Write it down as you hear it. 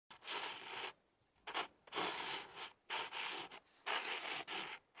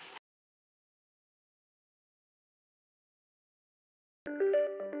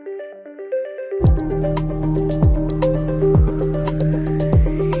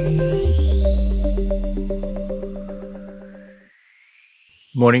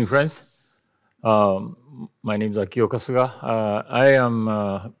Morning, friends. My name is Akio Kasuga. I am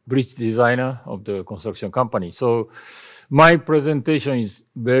a bridge designer of the construction company. So my presentation is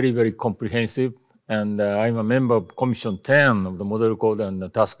very, very comprehensive, and I'm a member of Commission 10 of the Model Code and the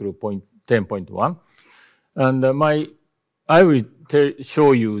Task Group 10.1. And I will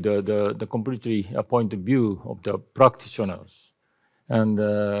show you the completely point of view of the practitioners. And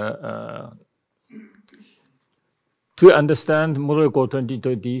to understand Model Code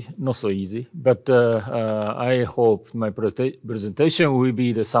 2020, not so easy, but I hope my presentation will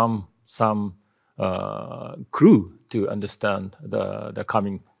be some clue to understand the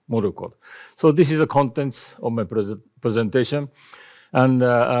coming Model Code. So this is the contents of my presentation. And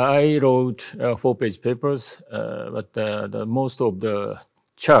I wrote 4-page papers, but the most of the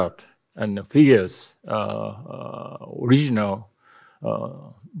chart and the figures original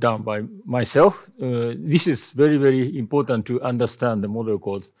done by myself. This is very, very important to understand the model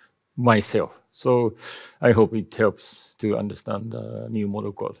code myself. So I hope it helps to understand the new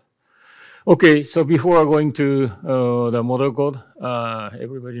model code. Okay, so before going to the model code,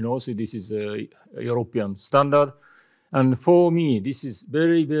 everybody knows this is a European standard. And for me, this is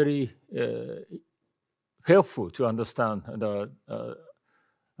very, very helpful to understand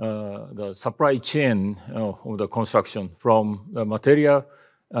the supply chain of the construction from the material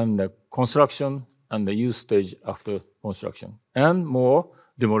and the construction and the use stage after construction, and more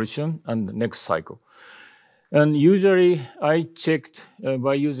demolition and the next cycle. And usually I checked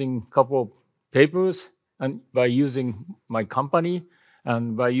by using a couple of papers and by using my company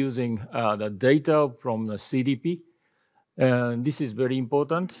and by using the data from the CDP. And this is very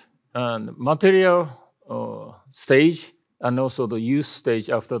important. And material stage and also the use stage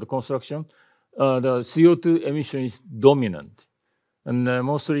after the construction, the CO2 emission is dominant. And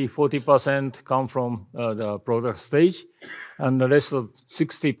mostly 40% come from the product stage, and the rest of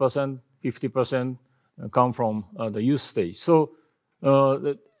 60%, 50% come from the use stage. So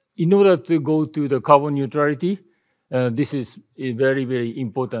in order to go to the carbon neutrality, this is very, very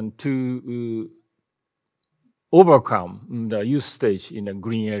important to overcome the use stage in the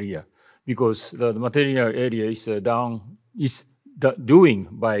green area, because the material area is doing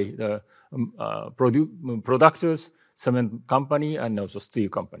by the producers, cement company, and also steel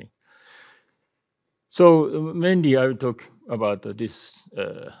company. So mainly I will talk about this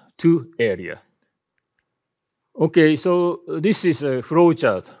two areas. Okay, so this is a flow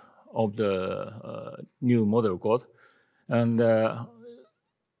chart of the new model code, and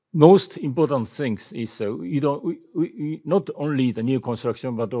most important things is we not only the new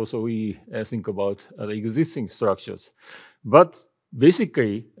construction, but also we think about the existing structures. But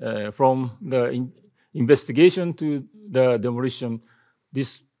basically, from the investigation to the demolition,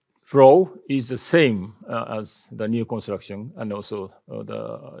 this flow is the same as the new construction and also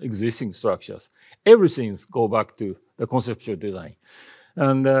the existing structures. Everything go back to the conceptual design.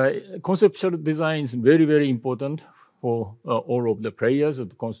 And conceptual design is very, very important for all of the players of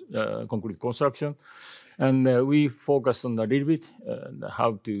the concrete construction. And we focus on a little bit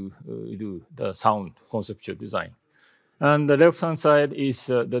how to do the sound conceptual design. And the left-hand side is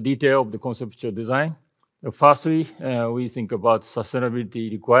the detail of the conceptual design. Firstly, we think about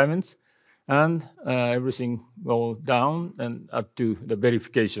sustainability requirements, and everything goes down and up to the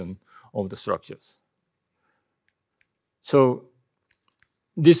verification of the structures. So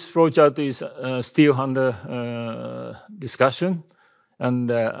this flowchart is still under discussion, and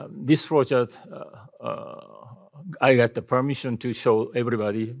this flowchart I got the permission to show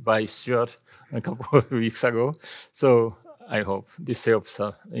everybody by Stuart a couple of weeks ago. So I hope this helps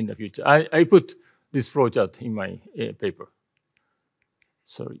in the future. I put this flowchart in my paper.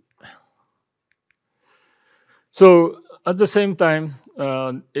 Sorry. So at the same time,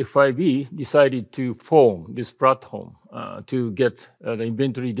 FIB decided to form this platform to get the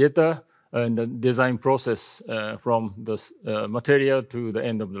inventory data and the design process from the material to the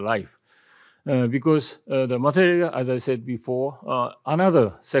end of the life. Because the material, as I said before,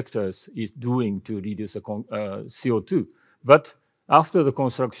 another sectors is doing to reduce the CO2. But after the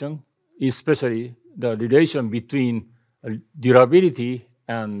construction, especially the relation between durability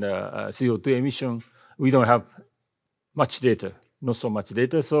and CO2 emission, we don't have much data, not so much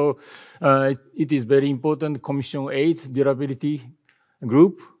data. So it is very important, Commission 8 durability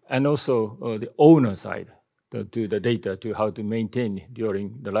group, and also the owner side to the data to how to maintain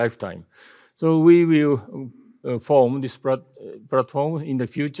during the lifetime. So we will form this platform in the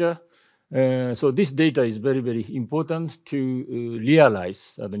future. So this data is very, very important to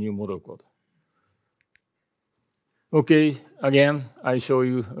realize the new model code. Okay, again, I show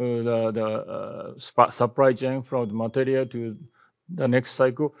you the supply chain from the material to the next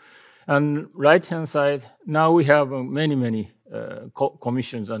cycle. And right-hand side, now we have many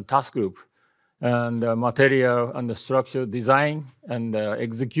commissions and task group, and material and the structure design and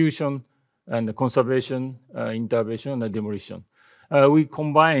execution and the conservation, intervention, and demolition. We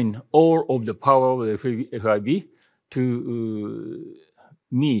combine all of the power of the FIB to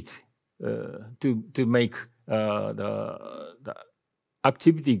meet, to make the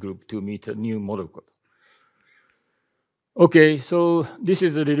activity group to meet a new model code. Okay, so this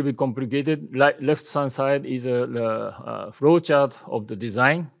is a little bit complicated. Left-hand side is the flow chart of the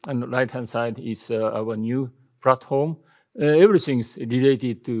design, and right-hand side is our new platform. Everything is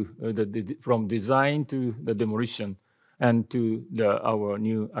related to from design to the demolition and to our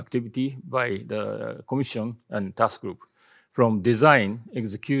new activity by the commission and task group. From design,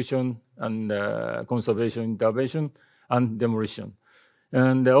 execution, and conservation, intervention, and demolition.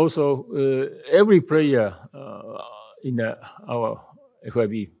 And also, every player in our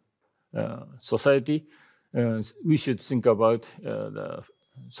FIB society, we should think about the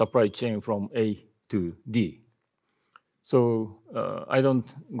supply chain from A to D. So I don't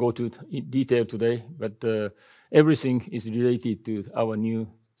go to detail today, but everything is related to our new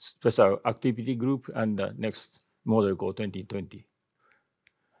special activity group and the next model code 2020.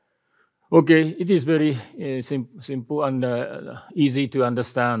 Okay, it is very simple and easy to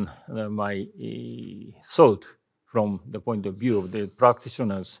understand my thought from the point of view of the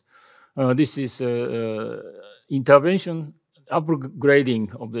practitioners. This is intervention,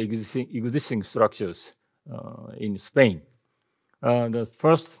 upgrading of the existing structures in Spain. The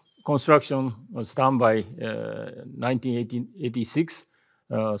first construction was done by 1986.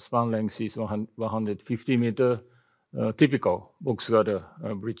 Span length is 150 meters, typical box girder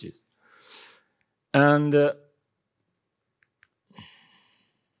bridges. And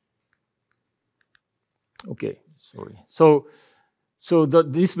okay, sorry. So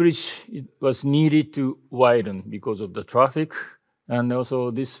this bridge was needed to widen because of the traffic, and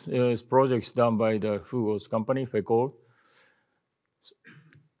also this project is done by the Fugo's company, FECOL.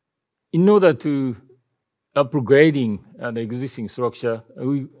 In order to upgrading the existing structure,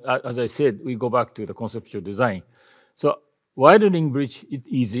 as I said, we go back to the conceptual design. So widening bridge is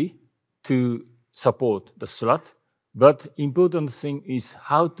easy to support the strut, but important thing is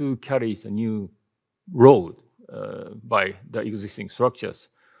how to carry the new road by the existing structures.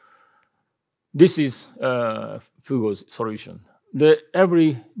 This is Fugo's solution.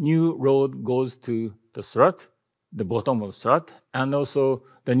 Every new road goes to the strut, the bottom of the strut, and also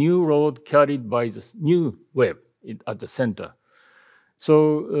the new road carried by the new web at the center.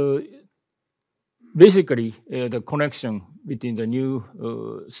 So basically, the connection between the new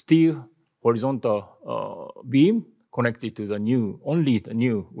steel horizontal beam connected to the new, only the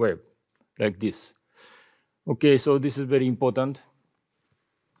new web, like this. Okay, so this is very important.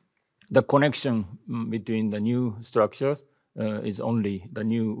 The connection between the new structures is only the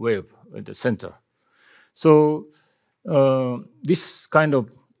new web at the center. So this kind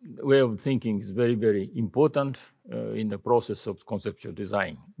of way of thinking is very important in the process of conceptual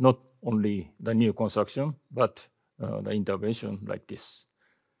design, not only the new construction, but the intervention like this.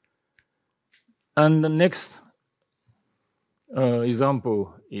 And the next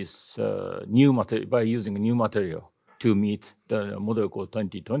example is new material, by using a new material to meet the model code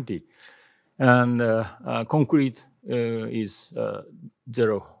 2020. And concrete is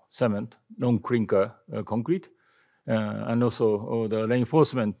zero cement, non-clinker concrete. And also the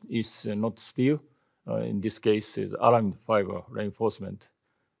reinforcement is not steel. In this case, it's aramid fiber reinforcement.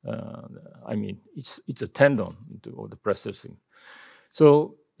 I mean, it's a tendon of the processing.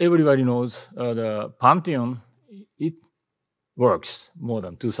 So everybody knows the Pantheon, it works more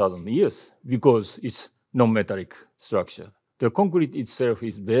than 2,000 years because it's non-metallic structure. The concrete itself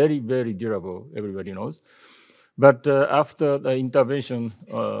is very durable, everybody knows. But after the invention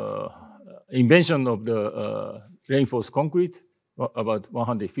of the reinforced concrete, about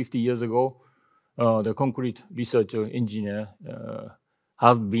 150 years ago, the concrete researcher engineer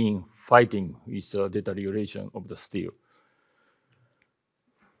have been fighting with the deterioration of the steel.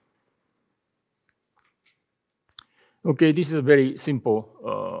 Okay, this is a very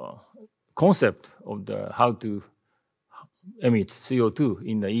simple concept of how to emit CO2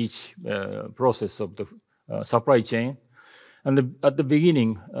 in each process of the supply chain. And at the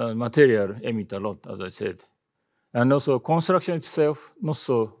beginning, material emit a lot, as I said. And also construction itself, not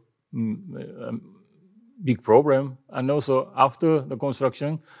so big problem. And also after the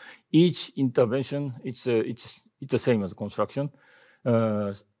construction, each intervention, it's the same as construction,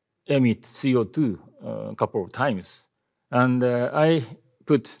 emit CO2 a couple of times. And I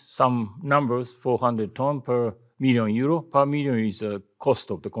put some numbers, 400 tons per million euro. Per million is the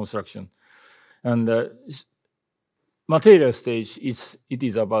cost of the construction. And material stage, it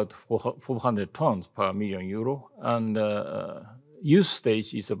is about 400 tons per million euro. And use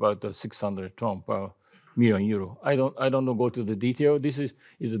stage is about 600 tons per million euro. I don't know, go to the detail. This is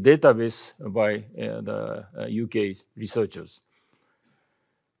a database by the UK researchers.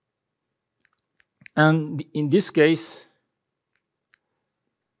 And in this case,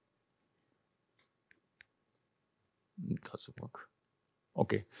 it doesn't work.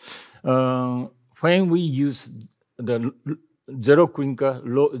 Okay. When we use the zero clinker,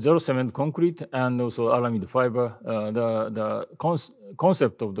 zero cement concrete, and also aramid fiber, the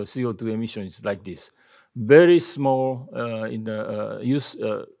concept of the CO2 emission is like this. Very small in the use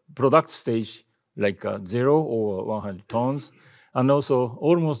product stage, like 0 or 100 tons, and also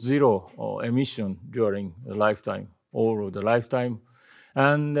almost zero emission during the lifetime, all of the lifetime.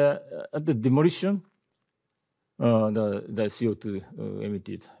 And at the demolition, the CO2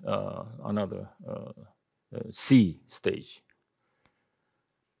 emitted another C stage.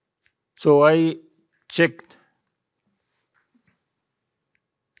 So I checked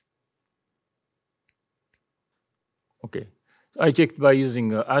I checked by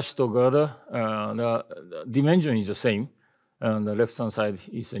using Ashto girder. The dimension is the same. And the left-hand side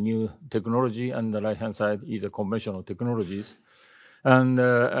is a new technology, and the right-hand side is a conventional technologies. And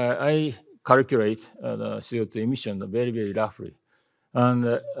I calculate the CO2 emission very, very roughly.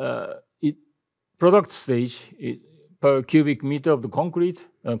 And product stage, per cubic meter of the concrete,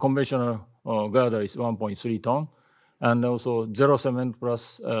 conventional girder is 1.3 ton. And also zero cement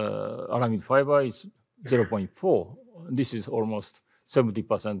plus aramid fiber is 0.4. This is almost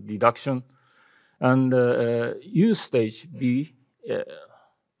 70% reduction. And use stage B,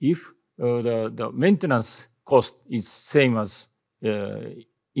 if the maintenance cost is same as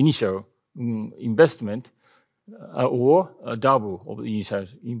initial investment, or a double of the initial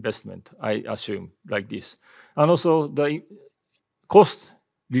investment, I assume, like this. And also the cost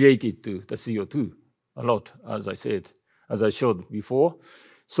related to the CO2, a lot, as I said, as I showed before.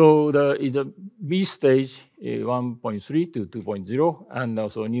 So the B stage 1.3 to 2.0, and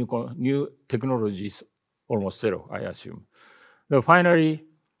also new technologies almost 0, I assume. Finally,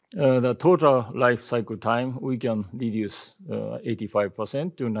 the total life cycle time we can reduce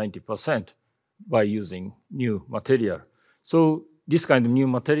 85% to 90% by using new material. So this kind of new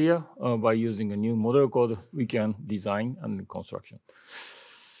material, by using a new model code, we can design and construction.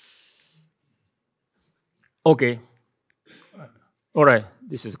 Okay. All right,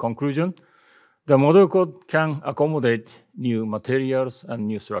 this is conclusion. The model code can accommodate new materials and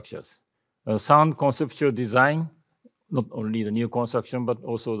new structures. Sound conceptual design, not only the new construction, but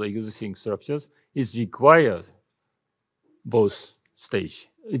also the existing structures, is required both stage.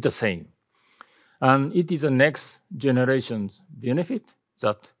 It's the same. And it is a next generation benefit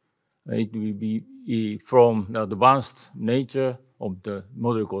that it will be from the advanced nature of the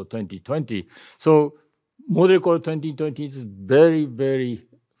model code 2020. So model code 2020 is very, very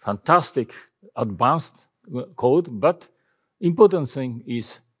fantastic advanced code, but important thing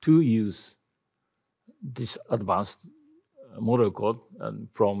is to use this advanced model code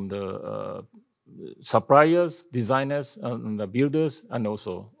from the suppliers, designers, and the builders, and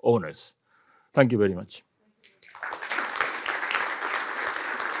also owners. Thank you very much.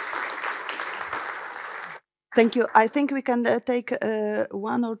 Thank you. I think we can take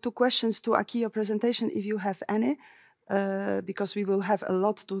 1 or 2 questions to Akio presentation if you have any, because we will have a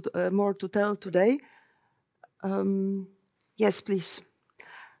lot more to tell today. Yes, please.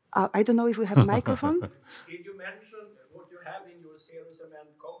 I don't know if we have a microphone. Did you mention what you have in your zero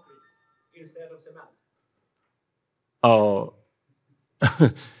cement concrete instead of cement? Oh,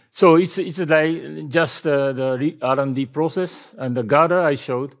 so it's like just the R&D process, and the girder I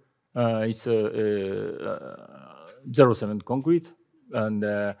showed. It's zero cement concrete, and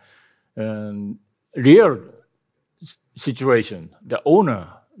real situation. The owner,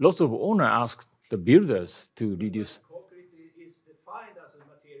 lots of owner asked the builders to reduce. Concrete is defined as a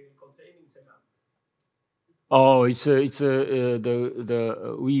material containing cement. Oh,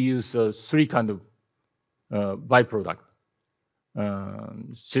 we use 3 kind of byproduct: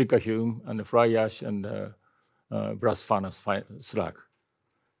 silica fume and fly ash and blast furnace slag.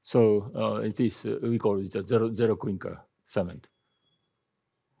 So it is we call it a zero clinker cement.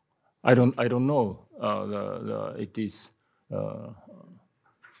 I don't know it is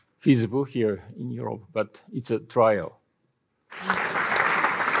feasible here in Europe, but it's a trial.